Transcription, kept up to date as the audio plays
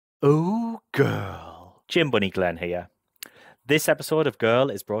Oh, girl. Jim Bunny Glenn here. This episode of Girl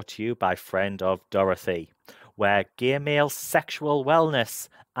is brought to you by Friend of Dorothy, where gay male sexual wellness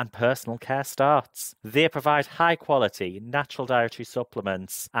and personal care starts. They provide high-quality, natural dietary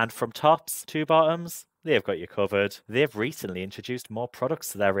supplements, and from tops to bottoms, they've got you covered. They've recently introduced more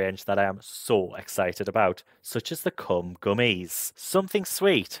products to their range that I am so excited about, such as the Cum Gummies. Something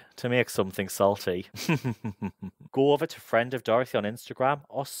sweet to make something salty. Go over to Friend of Dorothy on Instagram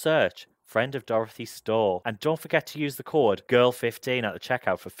or search Friend of Dorothy store. And don't forget to use the code GIRL15 at the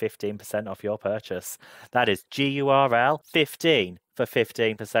checkout for 15% off your purchase. That is GURL 15 for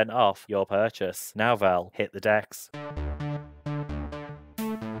 15% off your purchase. Now, Val, hit the decks.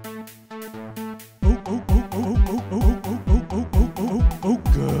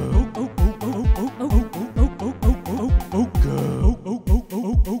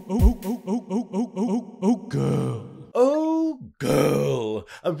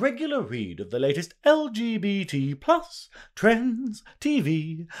 A regular read of the latest LGBT plus trends,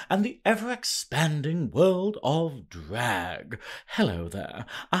 TV, and the ever-expanding world of drag. Hello there,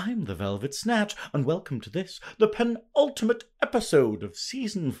 I'm the Velvet Snatch, and welcome to this, the penultimate episode of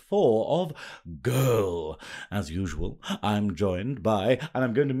Season 4 of GURL. As usual, I'm joined by, and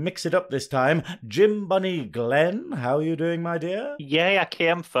I'm going to mix it up this time, Jim Bunny Glenn. How are you doing, my dear? Yay, I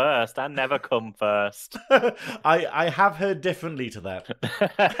came first. I never come first. I have heard differently to that.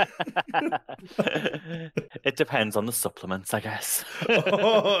 It depends on the supplements, I guess.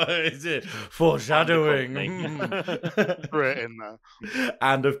 Oh, is it foreshadowing? Right in there.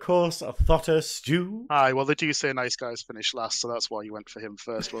 And of course, Thotter Stu. Aye, well, they do say nice guys finish last, so that's why you went for him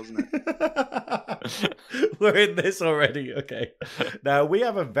first, wasn't it? We're in this already. Okay. Now, we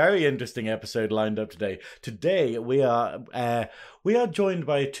have a very interesting episode lined up today. Today, we are joined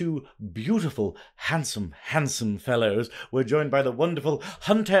by two beautiful, handsome fellows. We're joined by the wonderful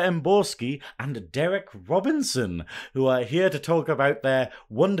Hunter Emborski and Derrick Robinson, who are here to talk about their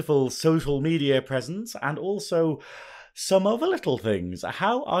wonderful social media presence and also some other little things.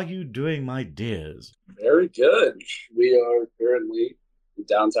 How are you doing, my dears? Very good. We are currently in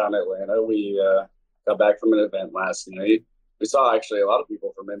downtown Atlanta. We got back from an event last night. We saw actually a lot of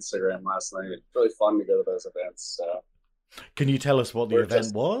people from Instagram last night. It's really fun to go to those events. So. Can you tell us what the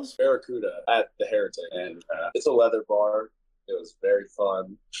event was? Barracuda at the Heritage, and it's a leather bar. It was very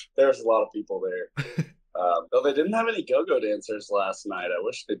fun. There's a lot of people there. Though they didn't have any go-go dancers last night. I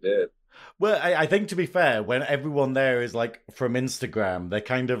wish they did. Well, I think to be fair, when everyone there is like from Instagram, they're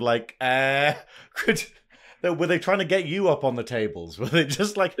kind of like, were they trying to get you up on the tables? Were they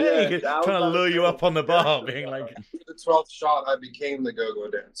just like, hey, trying to lure you up on the bar, being like... The 12th shot, I became the go-go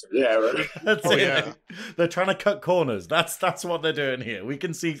dancer. Yeah, right? That's it. Yeah. They're trying to cut corners. That's what they're doing here. We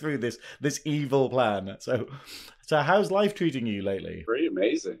can see through this evil plan. So how's life treating you lately? Pretty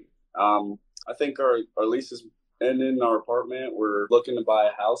amazing. I think our lease is ending our apartment. We're looking to buy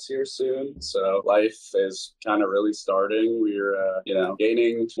a house here soon. So life is kind of really starting. We're,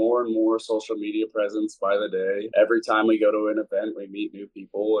 gaining more and more social media presence by the day. Every time we go to an event, we meet new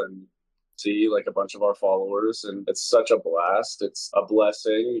people and see like a bunch of our followers, and it's such a blast. It's a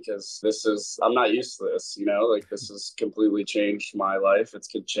blessing because I'm not used to this, this has completely changed my life. It's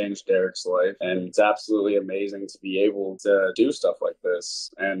changed Derrick's life, and it's absolutely amazing to be able to do stuff like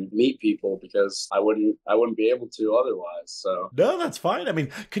this and meet people because I wouldn't be able to otherwise. So no, that's fine. I mean,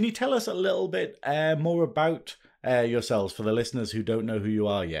 can you tell us a little bit more about yourselves for the listeners who don't know who you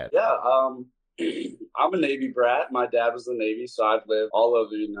are yet? Yeah, I'm a Navy brat. My dad was in the Navy, so I've lived all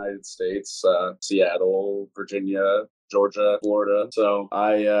over the United States, Seattle, Virginia, Georgia, Florida. So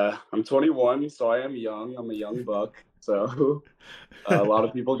I'm 21, so I am young. I'm a young buck. So a lot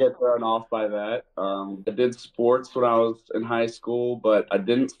of people get thrown off by that. I did sports when I was in high school, but I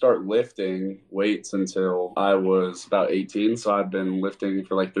didn't start lifting weights until I was about 18. So I've been lifting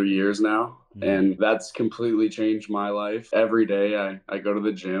for like 3 years now. And that's completely changed my life. Every day I go to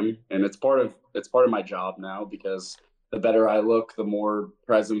the gym, and it's part of my job now because the better I look, the more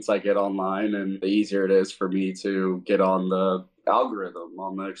presence I get online, and the easier it is for me to get on the algorithm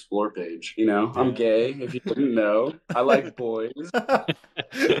on the explore page. I'm gay, if you didn't know. I like boys.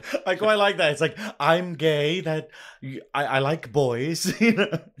 I quite like that. It's like, I'm gay, that I like boys.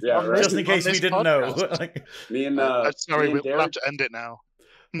 Yeah, right? Just in case we didn't know. Me and sorry, me and we'll have to end it now.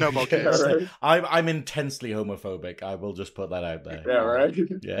 No more Yeah, gays. right? I'm intensely homophobic. I will just put that out there. Yeah, right?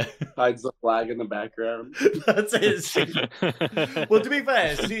 Yeah. Hides the flag in the background. That's it. Well, to be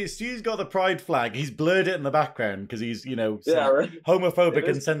fair, Stu's got the pride flag. He's blurred it in the background because he's, homophobic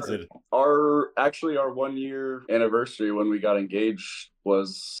and censored. Our 1 year anniversary when we got engaged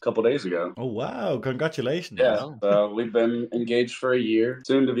was a couple days ago. Oh, wow. Congratulations. Yeah, so we've been engaged for a year,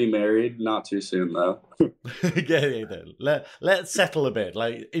 soon to be married. Not too soon, though. Let's settle a bit.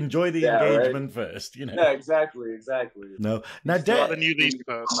 Like, enjoy the engagement first, you know. Yeah, exactly. No. Now, Got a new lease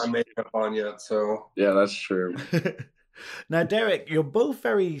first. My makeup on yet, so Yeah, that's true. Now, Derrick, you're both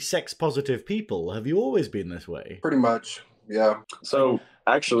very sex-positive people. Have you always been this way? pretty much, yeah. So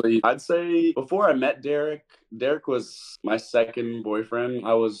actually, I'd say before I met Derrick, Derrick was my second boyfriend.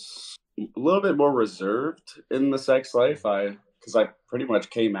 I was a little bit more reserved in the sex life. Because I pretty much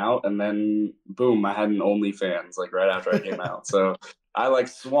came out and then boom, I had an OnlyFans like right after I came out. So I like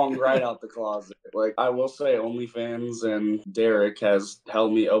swung right out the closet. Like I will say OnlyFans and Derrick has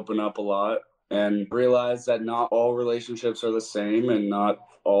helped me open up a lot and realize that not all relationships are the same and not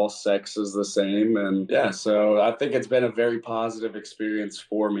all sex is the same. And yeah, so I think it's been a very positive experience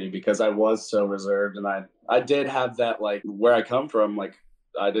for me because I was so reserved and I did have that, like, where I come from, like,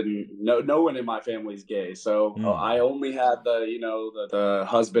 I didn't know, no one in my family's gay. So I only had the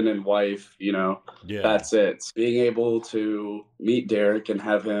husband and wife, that's it. Being able to meet Derrick and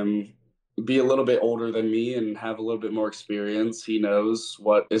have him be a little bit older than me and have a little bit more experience. He knows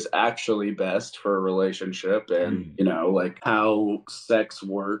what is actually best for a relationship and, like how sex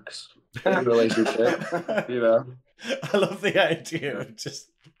works in a relationship, I love the idea of just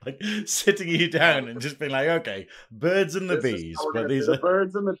like sitting you down and just being like, okay, birds and the bees. But these are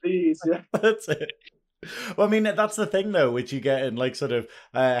birds and the bees, yeah. That's it. Well, I mean, that's the thing, though, which you get in like sort of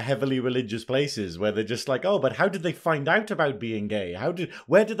heavily religious places where they're just like, oh, but how did they find out about being gay?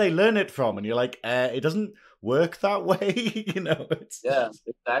 Where did they learn it from? And you're like, it doesn't work that way, Yeah,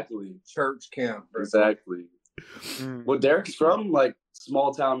 exactly. Church camp. Exactly. Well, Derrick's from like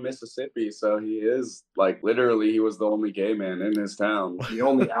small town Mississippi, so he is like literally he was the only gay man in his town. The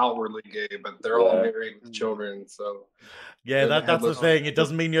only outwardly gay, but they're all married with children, so yeah, that's the thing. It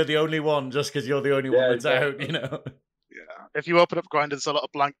doesn't mean you're the only one just because you're the only one that's out, Yeah. If you open up Grindr, there's a lot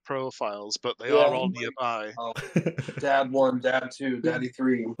of blank profiles, but they are all nearby. Oh, Dad 1, Dad 2, Daddy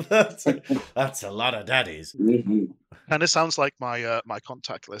 3. That's a lot of daddies. And it sounds like my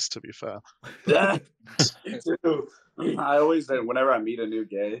contact list, to be fair. Yeah, me too. I always, whenever I meet a new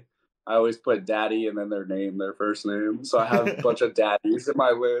gay, I always put daddy and then their name, their first name. So I have a bunch of daddies in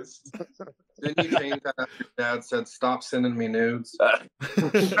my list. Didn't you change that after your dad said, stop sending me nudes?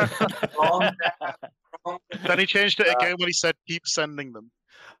 Then he changed it again when he said, keep sending them.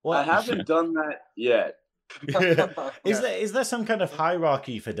 Well, I haven't done that yet. Is there some kind of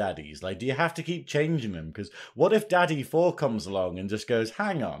hierarchy for daddies? Like, do you have to keep changing them? Because what if Daddy 4 comes along and just goes,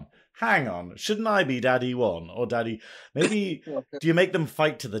 hang on, shouldn't I be Daddy 1 or Daddy? Maybe do you make them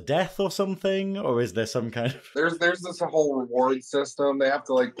fight to the death or something, or is there some kind of? There's this whole reward system. They have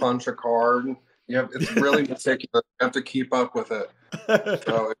to like punch a card. It's really meticulous. You have to keep up with it.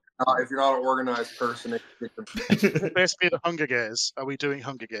 So if you're not an organized person, basically the Hunger Games. Are we doing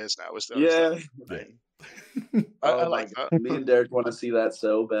Hunger Games now? Yeah. I like that. Me and Derrick want to see that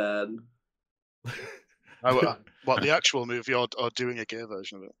so bad. What, the actual movie or doing a gay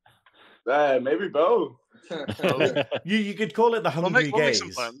version of it? Maybe both. You could call it the Hungry Gays,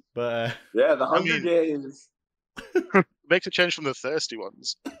 but yeah, the Hunger Games. Makes a change from the thirsty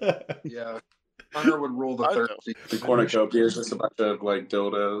ones. Yeah, Hunter would rule the thirsty. The cornucopia is just a bunch of like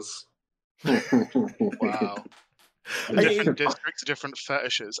dildos. Wow. Different districts, different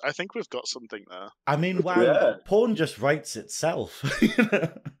fetishes. I think we've got something there. I mean, wow, porn just writes itself.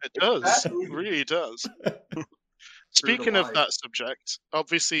 It does. It really does. Speaking of that subject,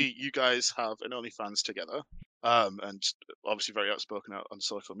 obviously you guys have an OnlyFans together, and obviously very outspoken on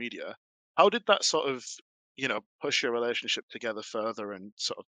social media. How did that sort of, push your relationship together further, and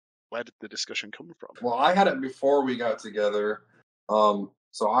sort of where did the discussion come from? Well, I had it before we got together. So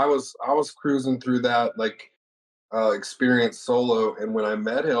I was cruising through that experience solo, and when I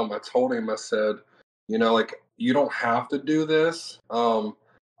met him, I told him, I said, you don't have to do this.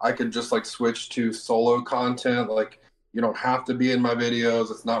 I could just switch to solo content. You don't have to be in my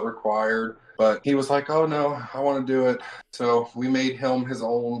videos. It's not required. But he was like, oh no, I want to do it. So we made him his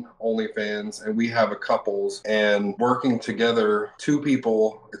own OnlyFans, and we have a couples, and working together, two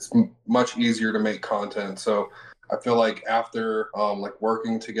people, it's much easier to make content. So I feel like after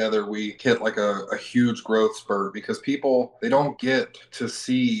working together, we hit a huge growth spurt, because people, they don't get to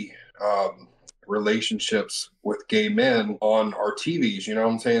see relationships with gay men on our TVs, you know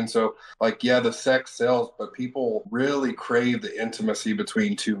what I'm saying? So the sex sells, but people really crave the intimacy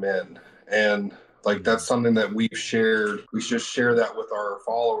between two men. And Like, that's something that we've shared. We should share that with our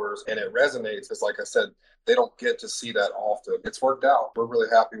followers, and it resonates. Because, like I said, they don't get to see that often. It's worked out. We're really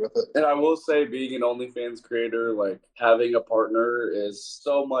happy with it. And I will say, being an OnlyFans creator, like, having a partner is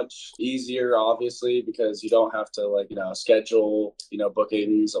so much easier, obviously, because you don't have to, like, schedule,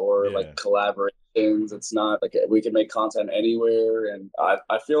 bookings or like collaborations. It's not like we can make content anywhere. And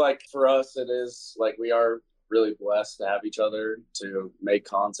I feel like for us, it is like we are really blessed to have each other to make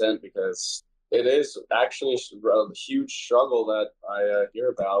content, because it is actually a huge struggle that I hear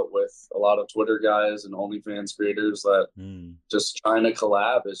about with a lot of Twitter guys and OnlyFans creators that just trying to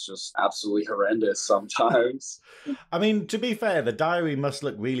collab is just absolutely horrendous sometimes. I mean, to be fair, the diary must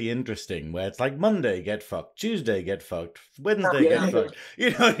look really interesting, where it's like Monday, get fucked, Tuesday, get fucked, Wednesday, get fucked.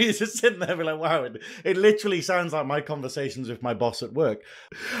 You're just sitting there and like, wow, it literally sounds like my conversations with my boss at work.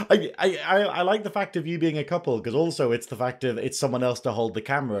 I like the fact of you being a couple, because also it's the fact of it's someone else to hold the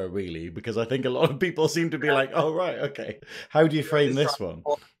camera, really, because I think a lot of people seem to be like, oh, right, okay. How do you frame this one?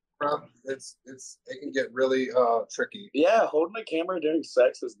 It can get really tricky. Yeah, holding a camera during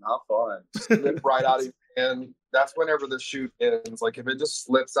sex is not fun. Slip right out of your hand. That's whenever the shoot ends. Like, if it just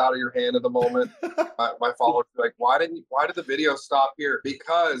slips out of your hand at the moment, my followers are like, why did the video stop here?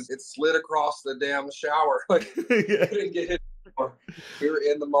 Because it slid across the damn shower. Like, we didn't get hit. We were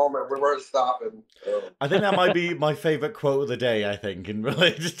in the moment. We weren't stopping. I think that might be my favorite quote of the day, I think, in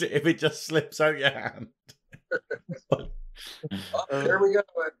relation to if it just slips out your hand. There we go.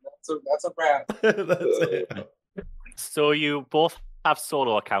 That's a wrap. That's it. So you both have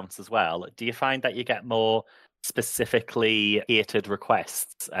solo accounts as well. Do you find that you get more specifically catered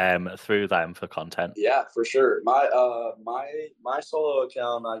requests through them for content? Yeah, for sure. My solo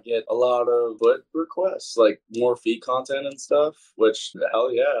account, I get a lot of foot requests, like more feet content and stuff, which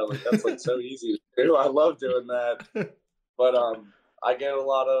hell yeah, like that's like so easy to do. I love doing that. But I get a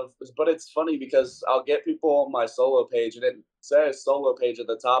lot of, but it's funny because I'll get people on my solo page and it says solo page at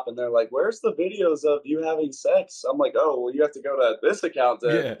the top and they're like, where's the videos of you having sex? I'm like, oh, well, you have to go to this account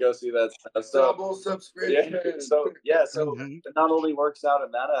to go see that stuff. So, double subscription. So it not only works out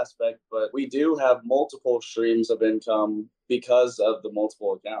in that aspect, but we do have multiple streams of income because of the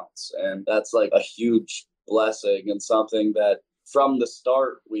multiple accounts. And that's like a huge blessing and something that from the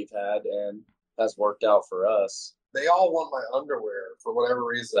start we've had and has worked out for us. They all want my underwear for whatever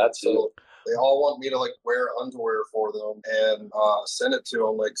reason. That's so they all want me to like wear underwear for them and send it to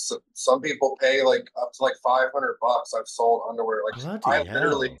them. Like some people pay like up to like $500. I've sold underwear. Like I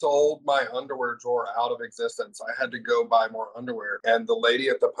literally sold my underwear drawer out of existence. I had to go buy more underwear. And the lady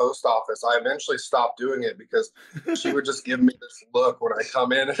at the post office, I eventually stopped doing it because she would just give me this look when I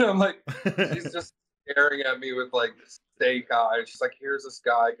come in, and I'm like, she's just staring at me with like steak eyes. She's like, here's this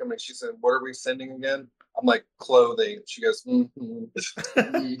guy coming. She said, what are we sending again? I'm like, clothing. She goes, Look,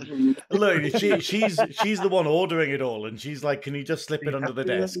 she's the one ordering it all, and she's like, can you just slip it under the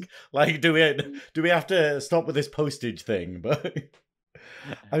desk? Like, do we have to stop with this postage thing? But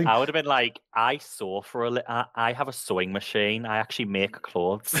I mean, I would have been like, I sew I have a sewing machine. I actually make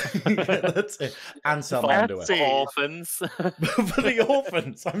clothes. That's it. And some underwear. For orphans. For the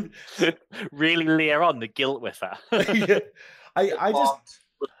orphans. Really layer on the guilt with her. I just...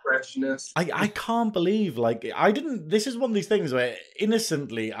 freshness. I can't believe, like, this is one of these things where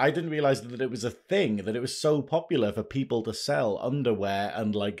innocently I didn't realize that it was a thing, that it was so popular for people to sell underwear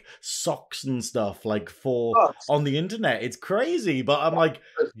and like socks and stuff like on the internet. It's crazy, but I'm like,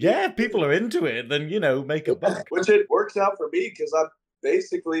 yeah, if people are into it, then make a buck. Which it works out for me because I'm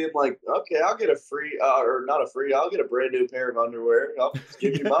basically I'm like, okay, I'll get a free or not a free, I'll get a brand new pair of underwear. I'll just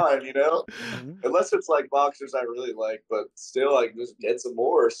give you mine, unless it's like boxers I really like, but still I just get some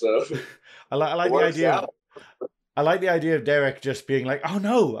more. So I like the idea. I like the idea of Derrick just being like, oh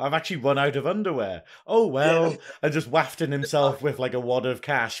no, I've actually run out of underwear. Oh well, and just wafting himself with like a wad of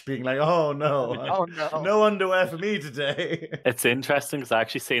cash, being like, oh no, no underwear for me today. It's interesting because I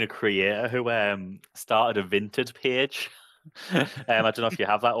actually seen a creator who started a Vinted page. I don't know if you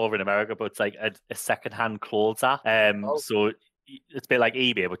have that over in America, but it's like a second-hand clothes app. So it's a bit like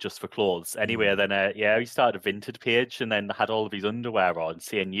eBay, but just for clothes. Anyway, then he started a Vinted page and then had all of his underwear on,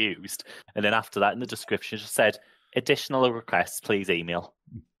 saying used. And then after that, in the description, just said, additional requests, please email.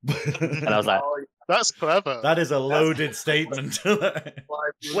 And I was like, that's clever. That is a loaded statement.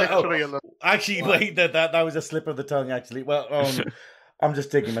 Actually, wait, that was a slip of the tongue, actually. Well, I'm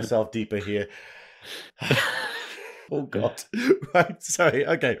just digging myself deeper here. Oh, God. Right, sorry.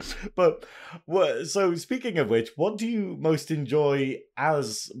 Okay. But, so speaking of which, what do you most enjoy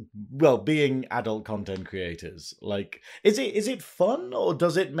as, well, being adult content creators? Like, is it fun or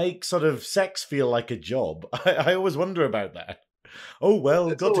does it make sort of sex feel like a job? I always wonder about that. Oh, well,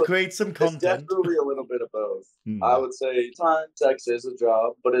 It's got to a- create some It's content. definitely a little bit of both. I would say time sex is a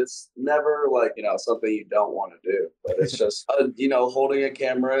job, but it's never like, something you don't want to do. But it's just, holding a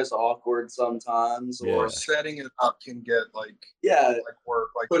camera is awkward sometimes. Yeah. Or setting it up can get like Yeah. work,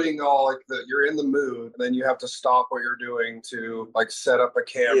 like putting all like you're in the mood, and then you have to stop what you're doing to like set up a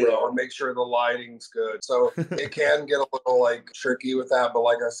camera or make sure the lighting's good. So it can get a little like tricky with that. But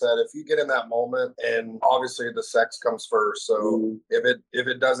like I said, if you get in that moment, and obviously the sex comes first. So if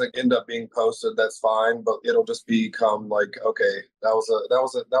it doesn't end up being posted, that's fine. But it'll just become like, okay, that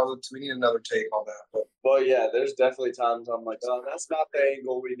was we need another take on that. But, well, yeah, there's definitely times I'm like, oh, that's not the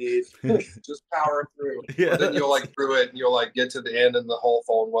angle we need. just power through. Yeah. But then you'll like through it, and you'll like get to the end, and the whole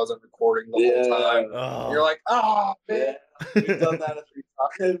phone wasn't recording the whole time. Oh. And you're like, oh man. We've done that a few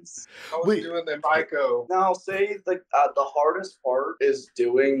times. I was doing the Mico. Now, I'll say the hardest part is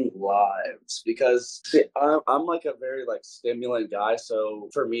doing lives because I'm like a very like stimulant guy. So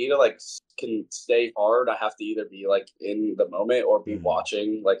for me to like can stay hard, I have to either be like in the moment or be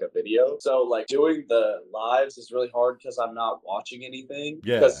watching like a video. So like doing the lives is really hard because I'm not watching anything.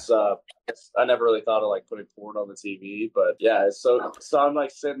 Yeah. Because I never really thought of like putting porn on the TV, but yeah. So I'm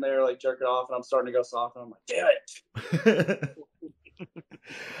like sitting there like jerking off, and I'm starting to go soft, and I'm like, damn it.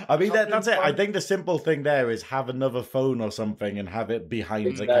 I mean, that's it. I think the simple thing there is have another phone or something and have it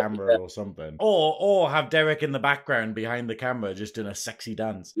behind the camera or something. Or have Derrick in the background behind the camera just doing a sexy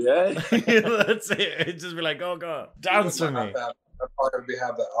dance. Yeah. That's it. It'd just be like, oh, God, dance for me. I'd probably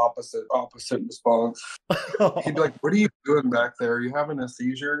have the opposite response. He'd be like, what are you doing back there? Are you having a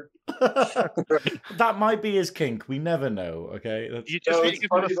seizure? That might be his kink. We never know, okay? You just need to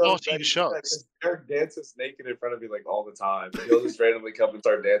give him 14 shots. Derrick dances naked in front of me like all the time. He'll just randomly come and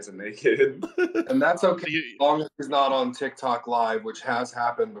start dancing naked. And that's okay as long as he's not on TikTok Live, which has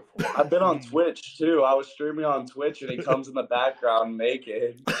happened before. I've been on Twitch too. I was streaming on Twitch and he comes in the background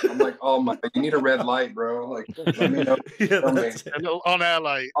naked. I'm like, oh my, you need a red light, bro. Like, let me know. A little on-air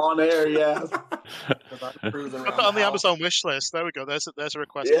light. On air, yeah. Put that on the Amazon wish list. There we go. There's a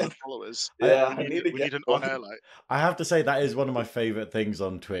request from the followers. Yeah, we need an on-air light. I have to say that is one of my favorite things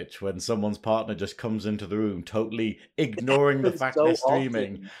on Twitch, when someone's partner just comes into the room totally ignoring the fact they're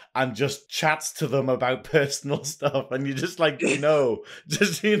streaming and just chats to them about personal stuff, and you just like they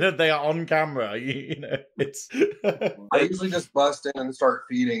are on camera. It's I usually just bust in and start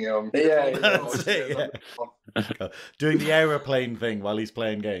feeding him. Yeah, that's it, yeah. Doing the aeroplane thing while he's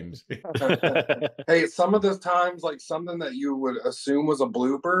playing games. Hey, some of the times, like something that you would assume was a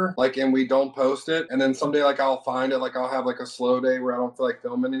blooper, like, and we don't post it, and then someday, like, I'll find it, like, I'll have like a slow day where I don't feel like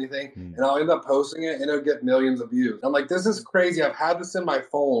filming anything, and I'll end up posting it, and it'll get millions of views. I'm like, this is crazy. I've had this in my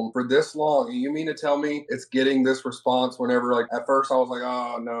phone for this long, and you mean to tell me it's getting this response whenever, like, at first I was like,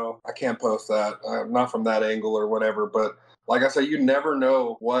 oh no, I can't post that, not from that angle or whatever, but like I said, you never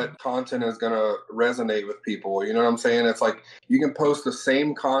know what content is going to resonate with people. You know what I'm saying? It's like you can post the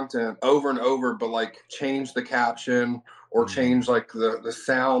same content over and over, but like change the caption or change like the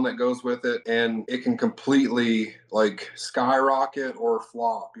sound that goes with it, and it can completely like skyrocket or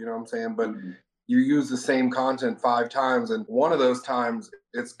flop. You know what I'm saying? But you use the same content 5 times, and one of those times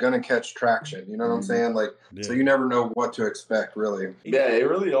it's gonna catch traction. You know what I'm saying? Like, so you never know what to expect, really. Yeah, it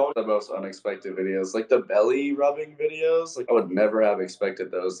really always the most unexpected videos, like the belly rubbing videos. Like, I would never have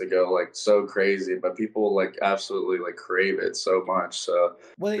expected those to go like so crazy, but people like absolutely like crave it so much. So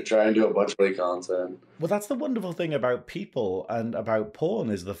we try and do a bunch of content. Well, that's the wonderful thing about people and about porn,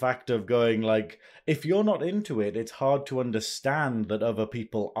 is the fact of going like, if you're not into it, it's hard to understand that other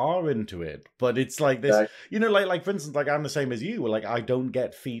people are into it. But it's like this, like for instance, like I'm the same as you. Like, I don't get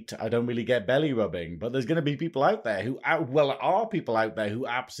feet, I don't really get belly rubbing, but there's going to be people out there who are people out there who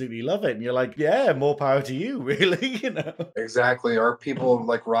absolutely love it, and you're like, yeah, more power to you, really. Exactly. Our people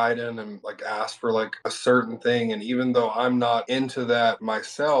like write in and like ask for like a certain thing, and even though I'm not into that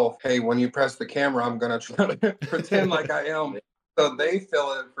myself, hey, when you press the camera, I'm gonna try to pretend like I am. So they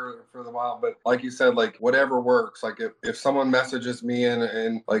fill it for the while, but like you said, like whatever works. Like if someone messages me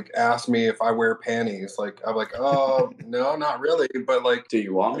and like asks me if I wear panties, like I'm like, oh no, not really, but like, do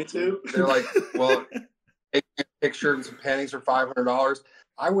you want me to? They're like, well, take a picture and some panties for $500.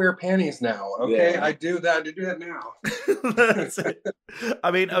 I wear panties now. Okay, I do that. I do that now. That's it.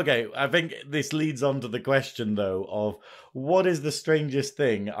 I mean, okay. I think this leads on to the question though of what is the strangest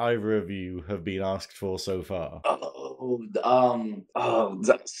thing either of you have been asked for so far?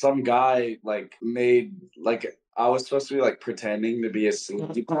 Some guy like made like I was supposed to be like pretending to be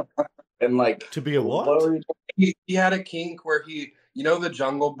asleep and like to be a what? He had a kink where he, the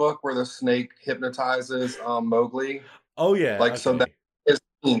Jungle Book where the snake hypnotizes Mowgli. Oh yeah, like okay. So that is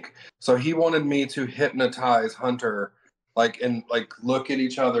kink. So he wanted me to hypnotize Hunter and like look at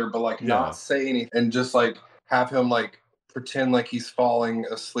each other, but like Yeah. not say anything, and just like have him like pretend like he's falling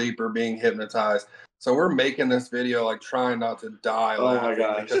asleep or being hypnotized. So we're making this video like trying not to die Oh my laughing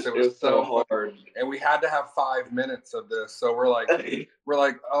gosh, because it was so so hard, hard. and we had to have 5 minutes of this. So we're like,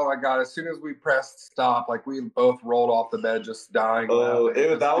 oh my god! As soon as we pressed stop, like we both rolled off the bed just dying. Oh,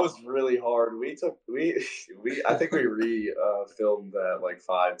 laughing. that was really hard. We I think we filmed that like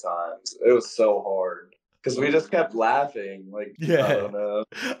 5 times. It was so hard because we just kept laughing. Like, I Yeah. don't know.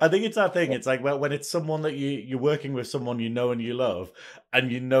 I think it's that thing. It's like when it's someone that you're working with, someone you know and you love, and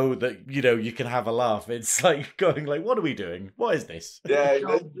you know that you can have a laugh. It's like going like, "What are we doing? What is this?" Yeah,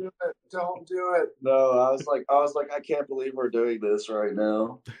 Don't do it! Don't do it! no, I was like, I can't believe we're doing this right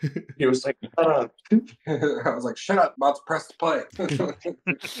now. He was like, shut up. I was like, shut up! About to press play.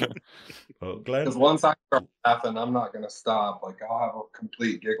 Oh, Glenn. Because once I start laughing, I'm not gonna stop. Like I'll have a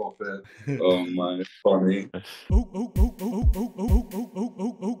complete giggle fit. Oh my, funny.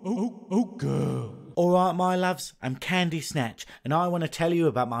 Girl. All right, my loves, I'm Candy Snatch, and I want to tell you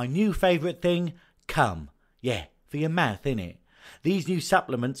about my new favourite thing, cum. Yeah, for your mouth, innit? These new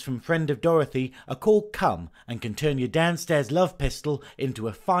supplements from Friend of Dorothy are called cum and can turn your downstairs love pistol into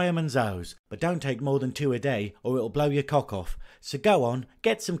a fireman's hose. But don't take more than 2 a day or it'll blow your cock off. So go on,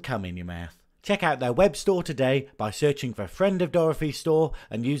 get some cum in your mouth. Check out their web store today by searching for Friend of Dorothy store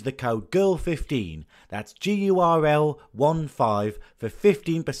and use the code GURL15. That's GURL 15 for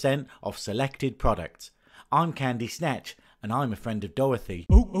 15% off selected products. I'm Candy Snatch and I'm a friend of Dorothy.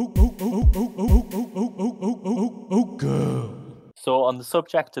 Girl. So on the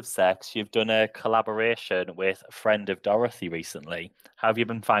subject of sex, you've done a collaboration with Friend of Dorothy recently. How have you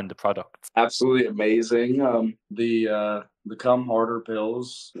been finding the products? Absolutely amazing. The Come Harder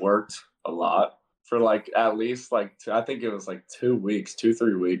pills worked a lot for like at least like I think it was like 2 weeks,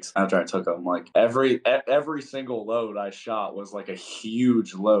 2-3 weeks after I took them. Like every single load I shot was like a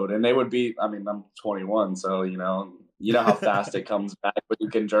huge load, and they would be. I mean, I'm 21, so you know how fast it comes back when you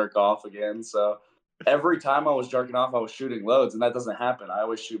can jerk off again. So every time I was jerking off, I was shooting loads, and that doesn't happen. I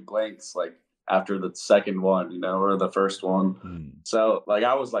always shoot blanks like after the second one, or the first one. So like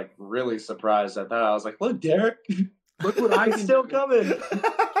I was like really surprised at that. I was like, look, Derrick, look what I can still coming.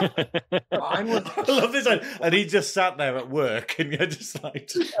 Mine was I love this one. And he just sat there at work and you're just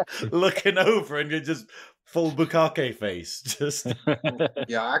like looking over and you're just full bukkake face. Just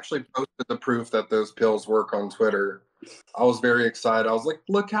yeah, I actually posted the proof that those pills work on Twitter. I was very excited. I was like,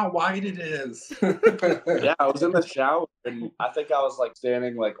 look how white it is. Yeah, I was in the shower and I think I was like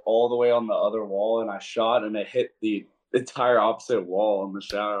standing like all the way on the other wall, and I shot and it hit the entire opposite wall in the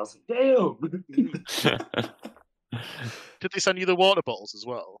shower. I was like, damn. Did they send you the water bottles as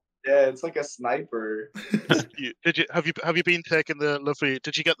well? Yeah, it's like a sniper. Have you been taking the lovely?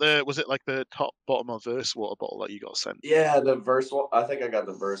 Did you get was it like the top, bottom, or verse water bottle that you got sent? Yeah, the verse. I think I got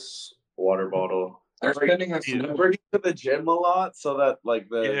the verse water bottle. They're sending us. I bring it to the gym a lot, so that like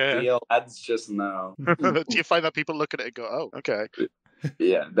the Yeah. DL ads just know. Do you find that people look at it and go, "Oh, okay"?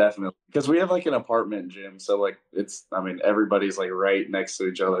 Yeah, definitely. Because we have like an apartment gym, so like everybody's like right next to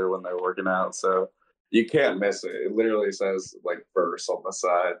each other when they're working out, so you can't miss it. It literally says like verse on the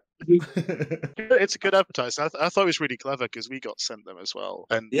side. It's a good advertising. I thought it was really clever because we got sent them as well.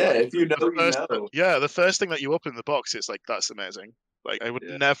 And Yeah, if you know, the you first, know. yeah, the first thing that you open the box, it's like that's amazing. Like I would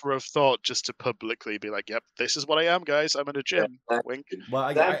never have thought just to publicly be like, "Yep, this is what I am, guys. I'm in a gym." Wink. Well,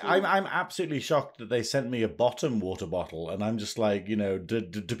 I'm absolutely shocked that they sent me a bottom water bottle, and I'm just like,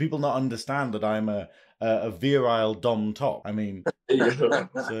 do people not understand that I'm a virile dom top? I mean, so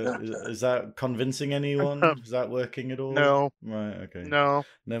is that convincing anyone? Is that working at all? No. Right. Okay. No.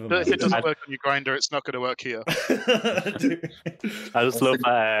 Never But mind. if it doesn't work on your grinder, it's not going to work here. I just love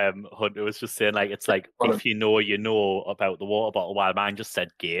that Hunter was just saying, like, it's like, if you know about the water bottle, while mine just said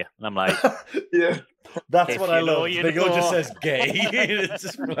gay. And I'm like, Yeah, That's If what I you know, love. you The girl just know. says gay. It's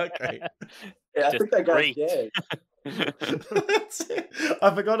just like, okay. yeah, I Just think that guy's great. gay. That's it.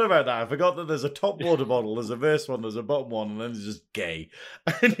 I forgot about that. I forgot that there's a top water bottle, there's a verse one, there's a bottom one, and then there's just gay.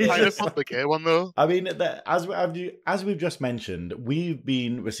 And it's I just just want the gay one though. I mean, as we've just mentioned, we've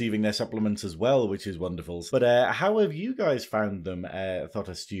been receiving their supplements as well, which is wonderful. But how have you guys found them,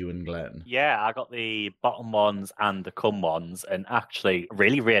 Thotter Stu and Glenn? yeah, I got the bottom ones and the cum ones, and actually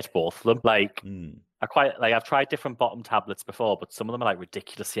really rate both of them. Like, I've tried different bottom tablets before, but some of them are like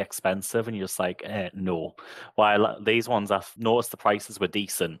ridiculously expensive, and you're just like, no. While these ones, I've noticed the prices were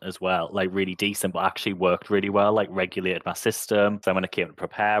decent as well, like really decent, but actually worked really well, like regulated my system. So when it came to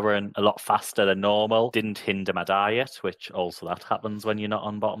preparing, a lot faster than normal, didn't hinder my diet, which also that happens when you're not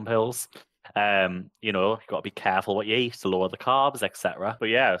on bottom pills. You know, you got to be careful what you eat to lower the carbs, etc. But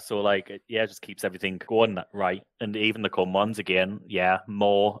yeah, so like, it just keeps everything going right. And even the cum ones, again,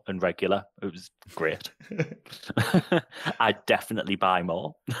 more and regular. It was great. I'd definitely buy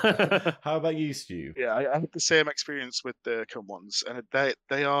more. How about you, Stu? Yeah, I had the same experience with the cum ones, and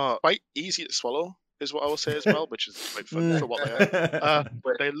they are quite easy to swallow, is what I will say as well, which is quite fun for what they are.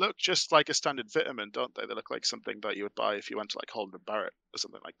 They look just like a standard vitamin, don't they? They look like something that you would buy if you went to like Holland and Barrett or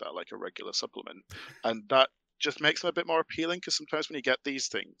something like that, like a regular supplement. And that just makes them a bit more appealing, because sometimes when you get these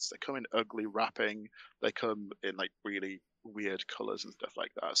things, they come in ugly wrapping, they come in like really weird colors and stuff like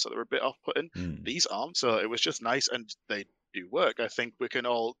that, so they're a bit off-putting. These aren't, so it was just nice, and they do work. I think we can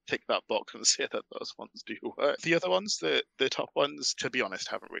all tick that box and say that those ones do work. The other ones, the top ones, to be honest,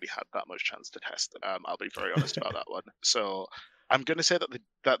 haven't really had that much chance to test them. I'll be very honest about that one. So I'm going to say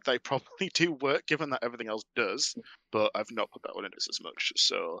that they probably do work, given that everything else does, but I've not put that one into as much.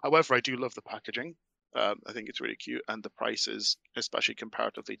 So, however, I do love the packaging. I think it's really cute, and the prices, especially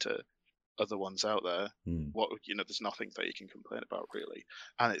comparatively to other ones out there, there's nothing that you can complain about really,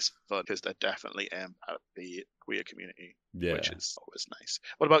 and it's fun because they're definitely aimed at the queer community, which is always nice.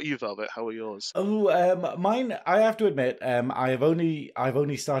 What about you, Velvet? How are yours? Mine, I have to admit, I've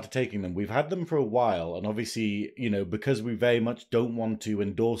only started taking them. We've had them for a while, and obviously, because we very much don't want to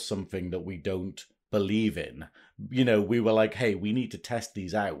endorse something that we don't believe in, we were like, hey, we need to test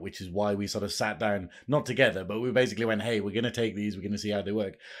these out, which is why we sort of sat down, not together, but we basically went, hey, we're going to take these, we're going to see how they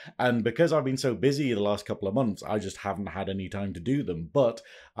work. And because I've been so busy the last couple of months, I just haven't had any time to do them. But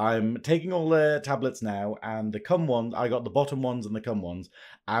I'm taking all the tablets now, and the cum ones, I got the bottom ones and the cum ones,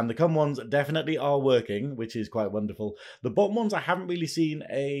 and the cum ones definitely are working, which is quite wonderful. The bottom ones I haven't really seen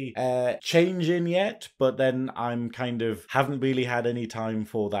a change in yet, but then I'm kind of haven't really had any time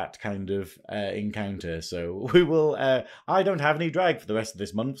for that kind of encounter. So we will, I don't have any drag for the rest of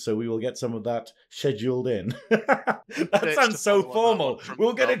this month, so we will get some of that scheduled in. That sounds so formal.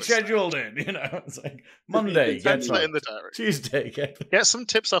 We'll get it scheduled in, It's like Monday, get that in the diary. Tuesday, get some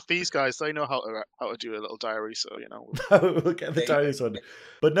tips off these guys. They know how to do a little diary, so we'll get the diary sorted.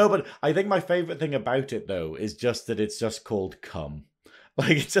 But I think my favorite thing about it though is just that it's just called cum.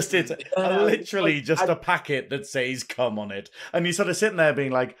 Like it's literally just a packet that says "cum" on it, and you're sort of sitting there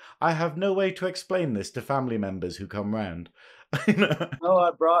being like, I have no way to explain this to family members who come round. No,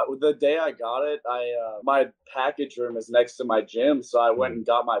 I brought the day I got it. My package room is next to my gym, so I went and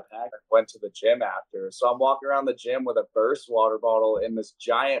got my pack. I went to the gym after, so I'm walking around the gym with a burst water bottle in this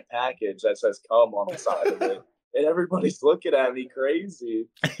giant package that says "cum" on the side of it. And everybody's looking at me crazy.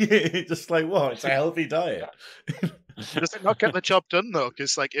 Just like, what? It's a healthy diet. Does it not get the job done though?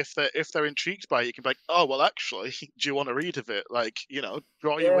 Because like if they're intrigued by it, you can be like, oh well, actually, do you want to read of it? Like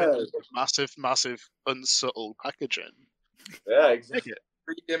draw you in massive unsubtle packaging. Yeah, exactly.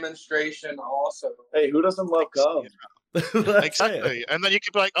 Free demonstration also. Hey, who doesn't love cum? Exactly. And then you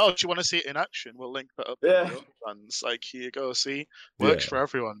could be like, oh, do you want to see it in action? We'll link that up in the OnlyFans. Like, here you go, see? Works for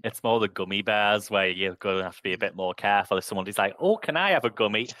everyone. It's more the gummy bears where you're going to have to be a bit more careful. If somebody's like, oh, can I have a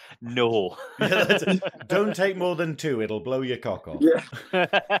gummy? No. Don't take more than 2. It'll blow your cock off. Yeah.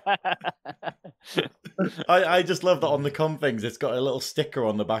 I just love that on the cum things, it's got a little sticker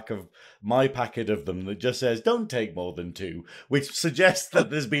on the back of my packet of them that just says, don't take more than 2, which suggests that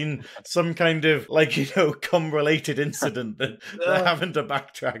there's been some kind of, cum-related incident that they're having to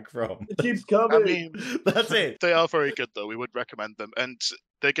backtrack from. It keeps coming. I mean, that's it. They are very good, though. We would recommend them. And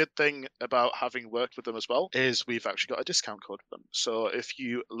the good thing about having worked with them as well is we've actually got a discount code for them. So if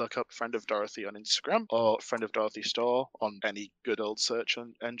you look up Friend of Dorothy on Instagram or Friend of Dorothy store on any good old search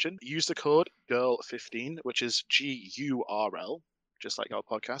engine, use the code GURL15, which is GURL, just like our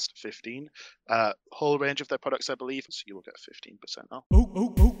podcast, 15. Whole range of their products, I believe, so you will get 15% off.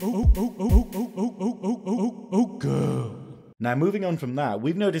 Girl. Now, moving on from that,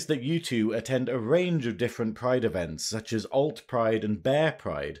 we've noticed that you two attend a range of different Pride events, such as Alt Pride and Bear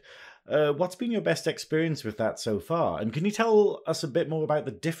Pride. What's been your best experience with that so far? And can you tell us a bit more about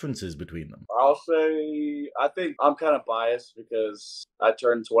the differences between them? I'll say, I think I'm kind of biased because I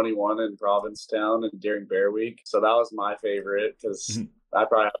turned 21 in Provincetown and during Bear Week. So that was my favorite because I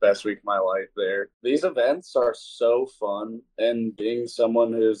probably had the best week of my life there. These events are so fun, and being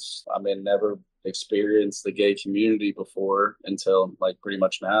someone who's, never experienced the gay community before until pretty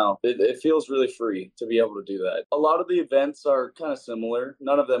much now, it feels really free to be able to do that. A lot of the events are kind of similar.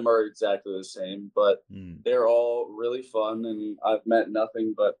 None of them are exactly the same, but they're all really fun, and I've met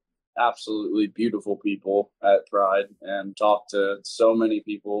nothing but absolutely beautiful people at Pride and talked to so many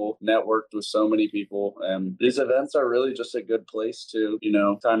people, networked with so many people. And these events are really just a good place to,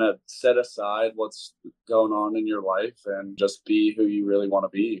 kind of set aside what's going on in your life and just be who you really want to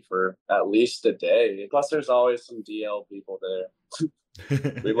be for at least a day. Plus, there's always some DL people there.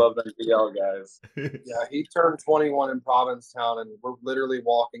 We love them DL guys. Yeah, he turned 21 in Provincetown, and we're literally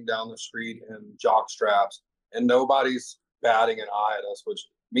walking down the street in jock straps, and nobody's batting an eye at us, which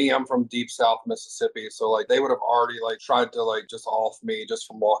I'm from deep South Mississippi. So like they would have already like tried to like just off me just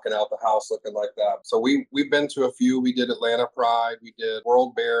from walking out the house looking like that. So we've been to a few. We did Atlanta Pride, we did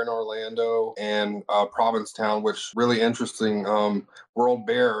World Bear in Orlando, and Provincetown, which really interesting. World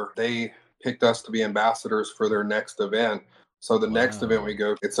Bear, they picked us to be ambassadors for their next event. So the next event we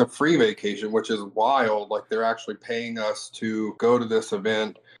go, it's a free vacation, which is wild. Like they're actually paying us to go to this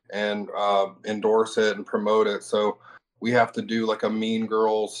event and endorse it and promote it. So we have to do like a Mean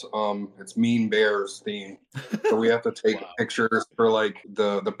Girls, it's Mean Bears theme. So we have to take pictures for like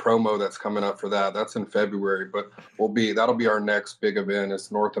the promo that's coming up for that. That's in February, but that'll be our next big event.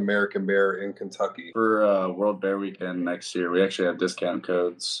 It's North American Bear in Kentucky. For World Bear Weekend next year, we actually have discount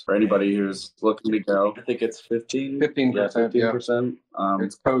codes for anybody who's looking to go. I think it's 15%. 15%.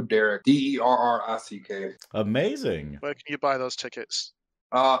 It's code Derrick, DERRICK. Amazing. Where can you buy those tickets?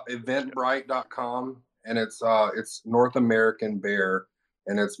 Eventbrite.com. And it's North American Bear,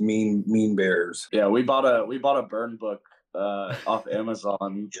 and it's Mean Bears. Yeah, we bought a burn book off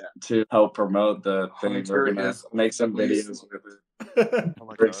Amazon to help promote the thing. We're gonna make some videos with it. Oh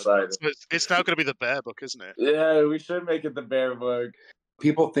my We're God. excited. So it's now going to be the bear book, isn't it? Yeah, we should make it the bear book.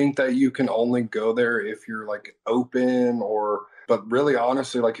 People think that you can only go there if you're like open but really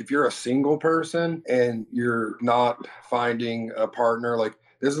honestly, like if you're a single person and you're not finding a partner, like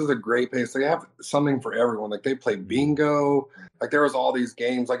this is a great place. They have something for everyone. Like they play bingo. Like there was all these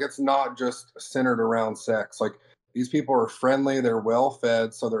games. Like it's not just centered around sex. Like these people are friendly. They're well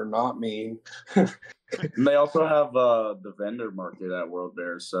fed, so they're not mean. And they also have the vendor market at World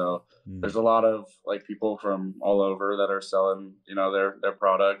Bear. So there's a lot of like people from all over that are selling, their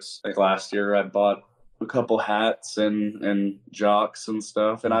products. Like last year I bought a couple hats and jocks and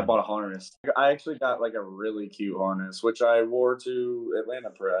stuff, and I bought a harness. I actually got like a really cute harness, which I wore to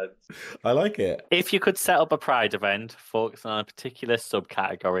Atlanta Pride. I like it. If you could set up a Pride event focusing on a particular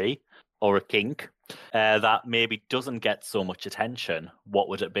subcategory or a kink that maybe doesn't get so much attention, what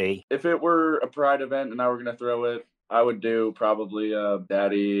would it be? If it were a Pride event and I were going to throw it, I would do probably a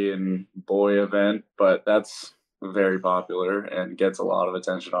daddy and boy event, but that's very popular and gets a lot of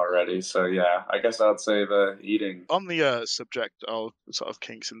attention already. So yeah, I guess I'd say the eating. On the subject of sort of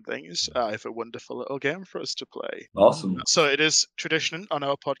kinks and things, I have a wonderful little game for us to play. Awesome. So it is tradition on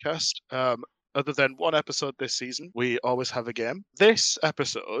our podcast. Other than one episode this season, we always have a game. This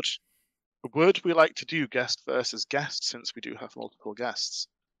episode, would we like to do guest versus guest since we do have multiple guests?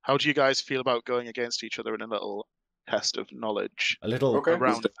 How do you guys feel about going against each other in a little test of knowledge? A little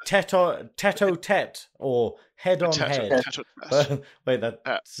around tete-a-tete or head-on-head. Wait,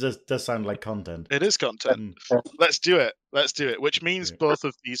 that does sound like content. It is content. Let's do it. Which means both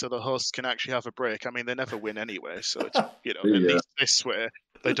of these other hosts can actually have a break. I mean, they never win anyway, so it's, at least this way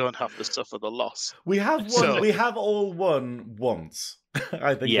they don't have to suffer the loss. We have won. We have all won once.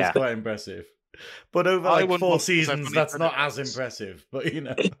 I think it's quite impressive. But over like 4 seasons, that's not as impressive. But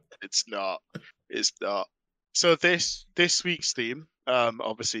it's not. It's not. So this week's theme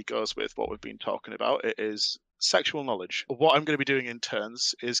obviously goes with what we've been talking about. It is sexual knowledge. What I'm going to be doing in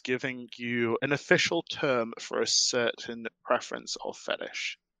turns is giving you an official term for a certain preference or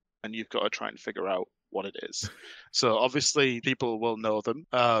fetish, and you've got to try and figure out what it is. So obviously people will know them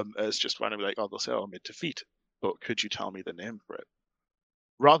as just randomly like, they'll say, mid to feet, but could you tell me the name for it?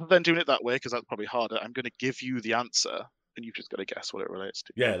 Rather than doing it that way, because that's probably harder, I'm going to give you the answer, and you've just got to guess what it relates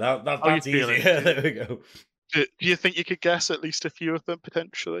to. Yeah, that's easy. There we go. Do you think you could guess at least a few of them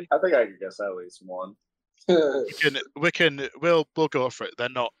potentially? I think I could guess at least one. We'll go for it. They're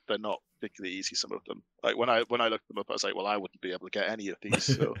not particularly easy. Some of them. Like when I looked them up, I was like, well, I wouldn't be able to get any of these.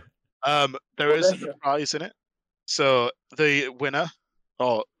 So there is a prize in it. So the winner,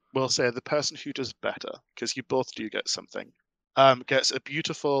 or we'll say the person who does better, because you both do get something, gets a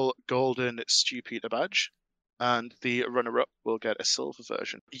beautiful golden Stu Peter badge. And the runner-up will get a silver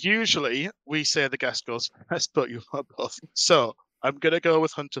version. Usually, we say the guest goes first, but you are both. So I'm going to go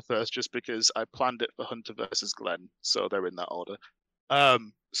with Hunter first, just because I planned it for Hunter versus Glenn. So they're in that order.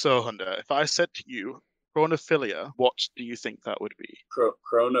 So Hunter, if I said to you, chronophilia, what do you think that would be?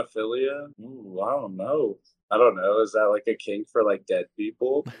 Chronophilia? Ooh, I don't know. Is that like a kink for like dead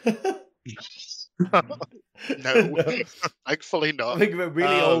people? No, thankfully I not. think about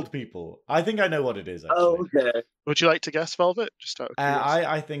really old people. I think I know what it is, actually. Oh, okay. Would you like to guess, Velvet? Just out of curiosity.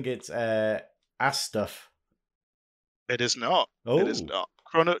 I think it's ass stuff. It is not. It is Oh. not.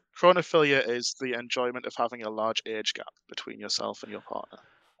 Chronophilia is the enjoyment of having a large age gap between yourself and your partner.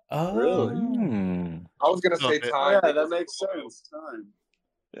 Oh. Really? I was gonna say Love it. time. Yeah, that makes sense. Time.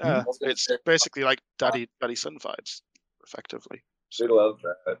 Yeah, was gonna it's say- basically like daddy son vibes, effectively. We love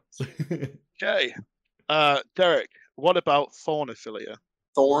that. Okay. Derrick, what about faunophilia?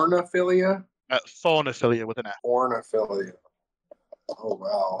 Thornophilia? Faunophilia with an F. Thornophilia. Oh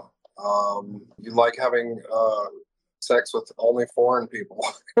wow. You like having sex with only foreign people.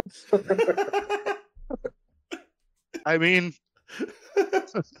 I mean,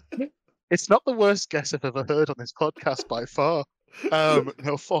 it's not the worst guess I've ever heard on this podcast by far.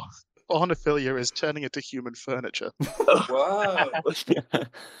 No, faunophilia is turning into human furniture, Wow.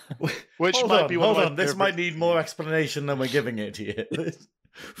 which hold might on, be one hold of my on. This favorite might need more things. explanation than we're giving it here.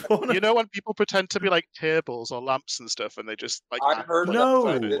 You know when people pretend to be like tables or lamps and stuff, and they just like I've act heard like No,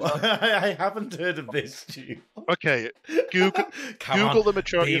 furniture? I haven't heard of this, Stu. Okay, Google Come Google on, the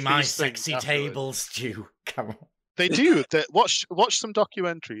majority be of my these things sexy afterwards. table, Stu. Come on. They do. Watch some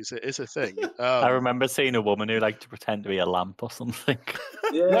documentaries. It is a thing. I remember seeing a woman who liked to pretend to be a lamp or something.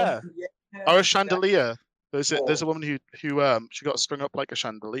 Yeah. Yeah. Or a chandelier. There's a woman who she got strung up like a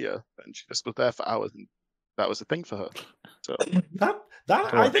chandelier, and she just was there for hours, and that was a thing for her. So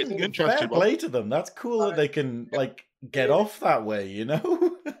That I think It's fair interesting, play to them. That's cool that they can like get off that way, you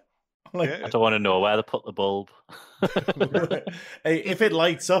know. Like, yeah. I don't want to know where they put the bulb. hey, if it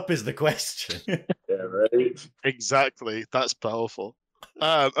lights up is the question. Yeah, right. Exactly. That's powerful.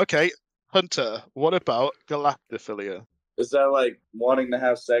 Okay, Hunter. What about galactophilia? Is that like wanting to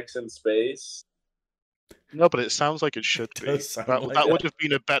have sex in space? No, but it sounds like it should It be. does sound That like that it. would have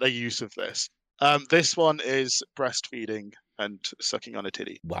been a better use of this. This one is breastfeeding and sucking on a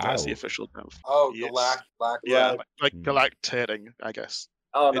titty. That's the Wow. official term. Oh, Yes. galactic. Yeah, like Hmm. galactating, I guess.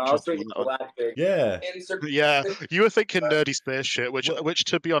 Oh no, I was Interesting thinking on that one. galactic. Yeah. Yeah, you were thinking nerdy space shit, which Well-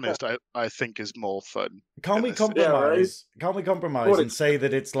 to be honest, I think is more fun. Can't we Yes. compromise? Can't we compromise What and is- say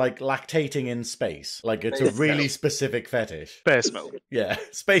that it's like lactating in space? Like it's a Space really milk. specific fetish. Space milk. Yeah,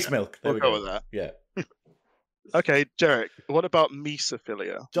 space milk. There We'll we go go. with that. Yeah, Okay, Derek, what about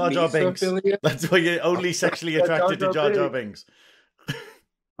mesophilia? Jar Jar Binks. Mesophilia? That's why you're only sexually Yeah, Jar attracted to Jar Jar Jar Binks.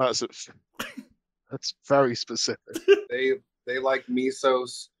 That's very specific. They like miso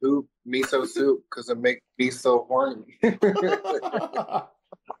soup because it makes me so horny.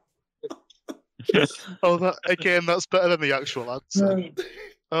 Oh, that's better than the actual answer.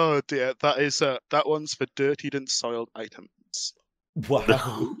 Oh dear, that one's for dirtied and soiled items,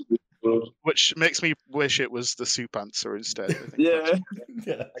 Wow. which makes me wish it was the soup answer instead. I think Yeah.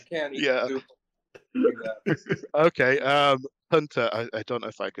 Yeah. I can't eat Yeah. soup. Do that. Okay, Hunter, I don't know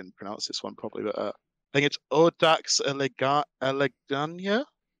if I can pronounce this one properly, but I think it's Odax elegania. Odax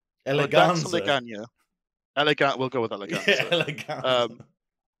Eleganza. elegania. Elegant. We'll go with elegant. Yeah, eleganza.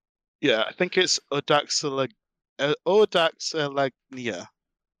 Yeah, I think it's Odaxalagnia.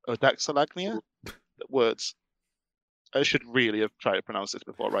 Odaxalagnia? Words. I should really have tried to pronounce this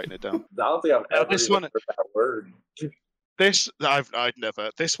before writing it down. I don't think I've ever this even one- heard that word. I'd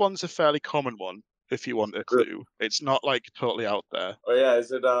never. This one's a fairly common one. If you want a clue, it's not like totally out there. Oh yeah,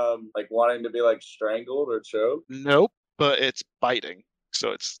 is it like wanting to be like strangled or choked? Nope, but it's biting.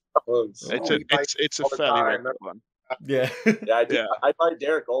 So it's Oh, it's a all the fairly time. regular one. Yeah. yeah, I do. Yeah. I bite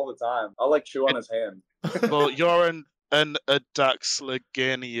Derek all the time. I'll like chew on his hand. Well, you're an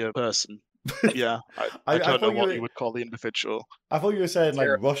Odaxalagnia person. Yeah, I I don't know thought what you you were- would call the individual. I thought you were saying like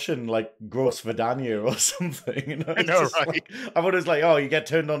Terrible. Russian, like gross Vidania or something. You know? I It's know, just right? like- I thought it was like, oh, you get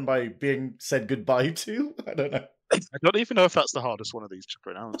turned on by being said goodbye to. I don't know. I don't even know if that's the hardest one of these to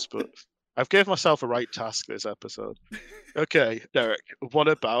pronounce, but I've gave myself a right task this episode. Okay, Derek, what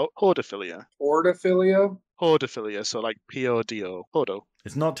about hodophilia? Portophilia? Hodophilia, so like P-O-D-O. Hodo.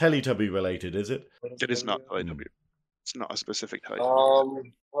 It's not Teletubby related, is it? It is not IW. It's not a specific type. Well,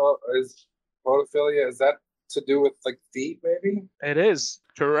 is portophilia, is that to do with like feet maybe? It is.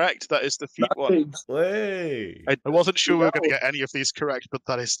 Correct. That is the feet one. Way. I wasn't sure we were going to get any of these correct, but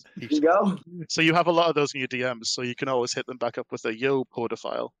that is the You feet. go. So you have a lot of those in your DMs, so you can always hit them back up with a yo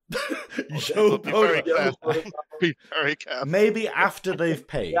podophile. Yo, Be very Bodo. careful. Be very careful. Maybe after they've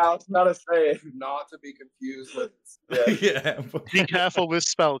paid. Yeah, I was about to say. Not to be confused with Yeah. Yeah. Be careful with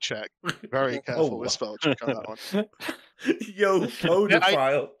spell check. Very careful Oh, with wow. spell check on that one. Yo,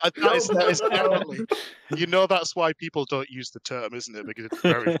 podophile. That is definitely. You know that's why people don't use the term, isn't it? Because it's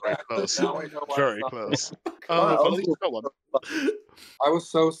very, very close. Now I know why Very it's not- close. Wow. But at least you got one. I was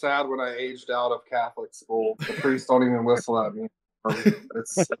so sad when I aged out of Catholic school. The priests don't even whistle at me.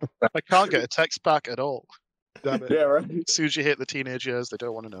 It's I can't get a text back at all. Damn it. Yeah, right. As soon as you hit the teenage years, they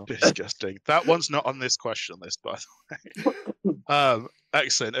don't want to know. Disgusting. That one's not on this question list, by the way.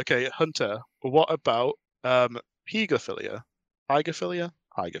 Excellent. Okay, Hunter, what about pegophilia? Pygophilia?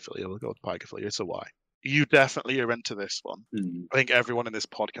 Pygophilia. We'll go with pygophilia. It's a Y. You definitely are into this one. I think everyone in this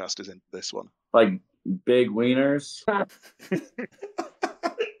podcast is into this one. Like big wieners.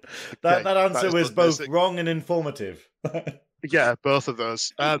 That answer is was the both basic- wrong and informative. Yeah, both of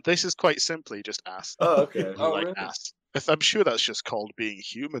those. This is quite simply just ass. Oh, okay. Oh, Like really? ass. I'm sure that's just called being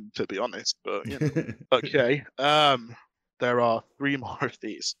human, to be honest. But you know. Okay. There are 3 more of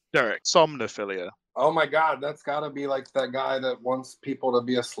these. Derrick, somnophilia. oh my god, that's got to be like that guy that wants people to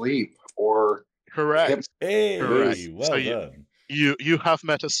be asleep or Correct. Hey, Correct. well So done. You have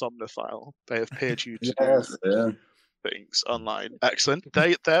met a somnophile. They have paid you to yes. Yeah. things online. Excellent.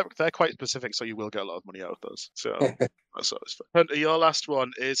 They're quite specific, so you will get a lot of money out of those. So that's always fun. Hunter, your last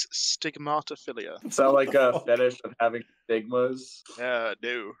one is stigmatophilia. Sound like a fuck? fetish of having stigmas. No,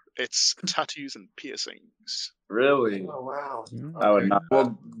 it's tattoos and piercings. Really? Oh wow. I would not.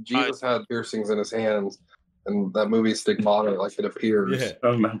 Well, Jesus had piercings in his hands, and that movie Stigmata, like it appears. Yeah. I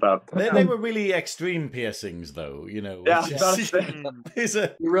don't know about that. They were really extreme piercings, though. You know. Yeah, which I was is- about to say. it's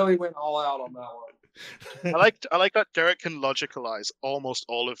a- He really went all out on that one. I like that Derrick can logicalize almost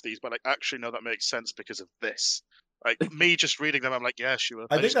all of these, but like actually no, that makes sense because of this. Like me just reading them, I'm like, yeah, sure.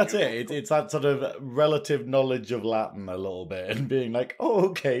 I think just that's Googled it. It's that sort of relative knowledge of Latin a little bit, and being like, "Oh,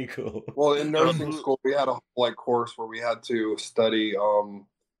 okay, cool." Well, in nursing school, we had a whole like course where we had to study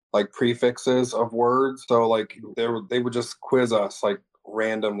like prefixes of words. So like they would just quiz us like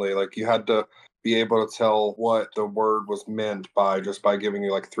randomly. Like you had to be able to tell what the word was meant by just by giving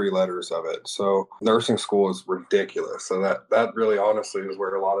you like 3 letters of it. So nursing school is ridiculous. So that really honestly is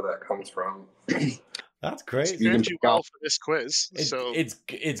where a lot of that comes from. That's crazy. You can Served you pick out- well for this quiz. So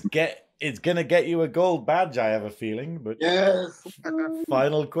It's gonna get you a gold badge, I have a feeling. But Yes.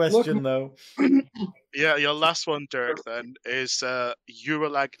 final question though. yeah, your last one, Derrick, then is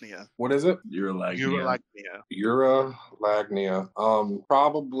urolagnia. What is it? You're like, Urolagnia. Urolagnia.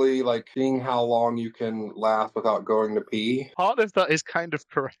 Probably like seeing how long you can last without going to pee. Part of that is kind of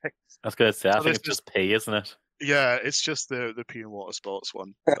correct. I was going to say, I So think this it's just pee, isn't it? Yeah, it's just the pee and water sports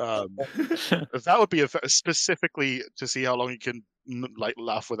one. That would be specifically to see how long you can like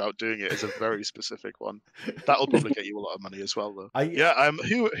laugh without doing it is a very specific one. That'll probably get you a lot of money as well, though. Yeah.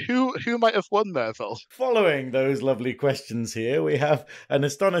 Who might have won there, Phil? Following those lovely questions here, we have an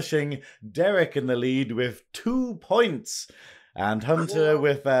astonishing Derrick in the lead with 2 points, and Hunter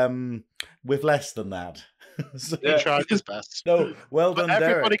with less than that. So, He tried his best. no, well But done,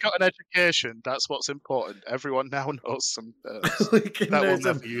 everybody Derrick. got an education. That's what's important. Everyone now knows some terms We can that know we'll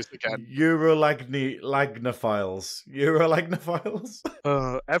some never use again. Urolagnophiles.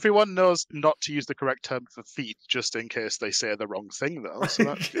 Everyone knows not to use the correct term for feet, just in case they say the wrong thing, though. So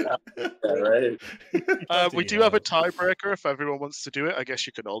that's good. right? We do have a tiebreaker if everyone wants to do it. I guess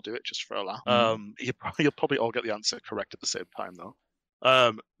you can all do it just for a laugh. You'll probably all get the answer correct at the same time, though.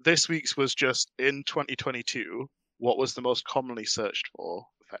 This week's was just in 2022. What was the most commonly searched for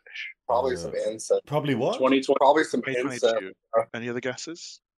fetish? Probably some incest. Probably what? 2020 Probably some incest. 2022. Any other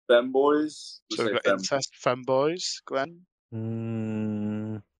guesses? femboys. So we've got incest femboys. Glenn.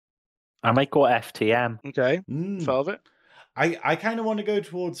 I might go FTM. Okay. Mm. Velvet. I kind of want to go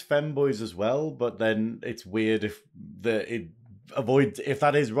towards femboys as well, but then it's weird if if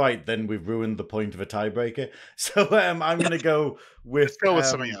that is right, then we've ruined the point of a tiebreaker. So I'm going to go with. Let's go with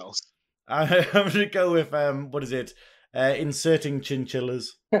something else. I'm going to go with what is it? Inserting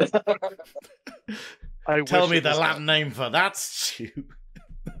chinchillas. Tell me the Latin name for that, Stu.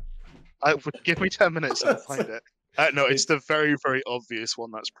 Give me 10 minutes and I'll find it. No, it's the very, very obvious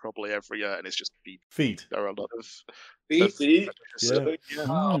one that's probably every year, and it's just feet. Feet. There are a lot of Feet? Yeah.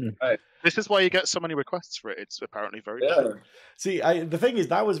 Yeah. This is why you get so many requests for it. It's apparently very good. See, the thing is,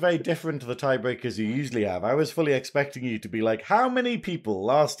 that was very different to the tiebreakers you usually have. I was fully expecting you to be like, how many people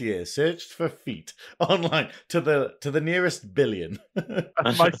last year searched for feet online to the nearest billion?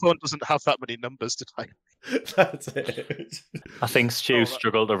 My phone doesn't have that many numbers to type. That's it. I think Stu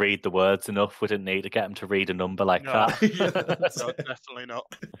struggled to read the words enough. We didn't need to get him to read a number like that. Yeah, that's No, it. definitely not.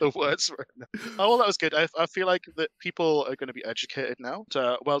 The words were enough. Oh, well, that was good. I feel like that people are going to be educated now.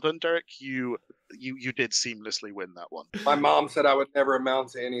 Well done, Derrick. You you did seamlessly win that one. My mom said I would never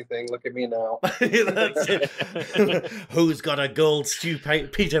amount to anything. Look at me now. That's it. Who's got a gold Stu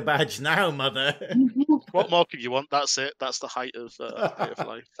Peter badge now, mother? What more could you want? That's it. That's the height of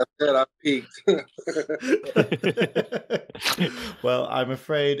life. That's it. I've peaked. Well, I'm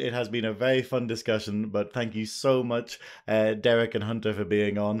afraid it has been a very fun discussion, but thank you so much, Derrick and Hunter, for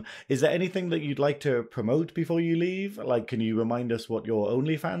being on. Is there anything that you'd like to promote before you leave? Like, can you remind us what your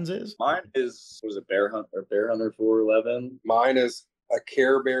OnlyFans is? Mine is, was it Bear Hunter 411? Mine is a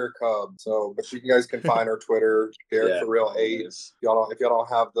Care Bear Cub. So, but you guys can find our Twitter, Derrick for Real 8. Yes. If y'all don't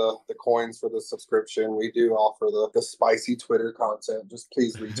have the coins for the subscription, we do offer the spicy Twitter content. Just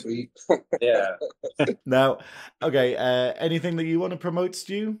please retweet. Yeah. Now, okay, anything that you want to promote,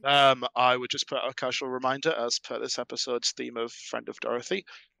 Stu? I would just put out a casual reminder, as per this episode's theme of Friend of Dorothy.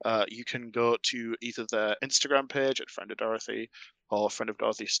 You can go to either their Instagram page at Friend of Dorothy or Friend of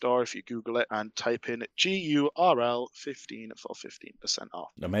Dorothy store if you Google it and type in GURL 15 for 15% off.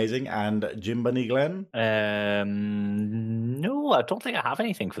 Amazing. And Jim Bunny Glenn? No, I don't think I have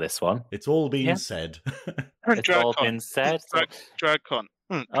anything for this one. It's all been said. It's all been said. DragCon.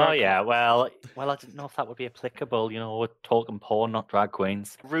 Oh yeah, well, I didn't know if that would be applicable. You know, we're talking porn, not drag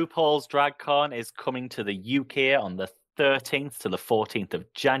queens. RuPaul's DragCon is coming to the UK on the 13th to the 14th of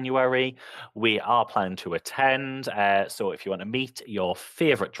January. We are planning to attend, so if you want to meet your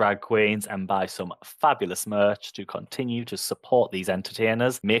favourite drag queens and buy some fabulous merch to continue to support these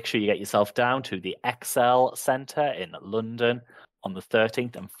entertainers, make sure you get yourself down to the Excel Centre in London on the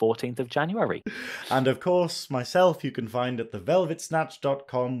 13th and 14th of January. And of course, myself you can find at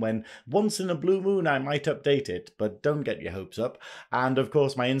thevelvetsnatch.com, when once in a blue moon I might update it, but don't get your hopes up. And of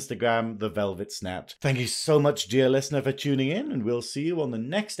course, my Instagram, The Velvet Snatch. Thank you so much, dear listener, for tuning in, and we'll see you on the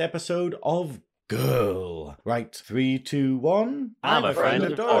next episode of GURL. Right, 3, 2, 1. I'm a friend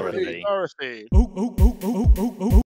of Dorothy. Dorothy.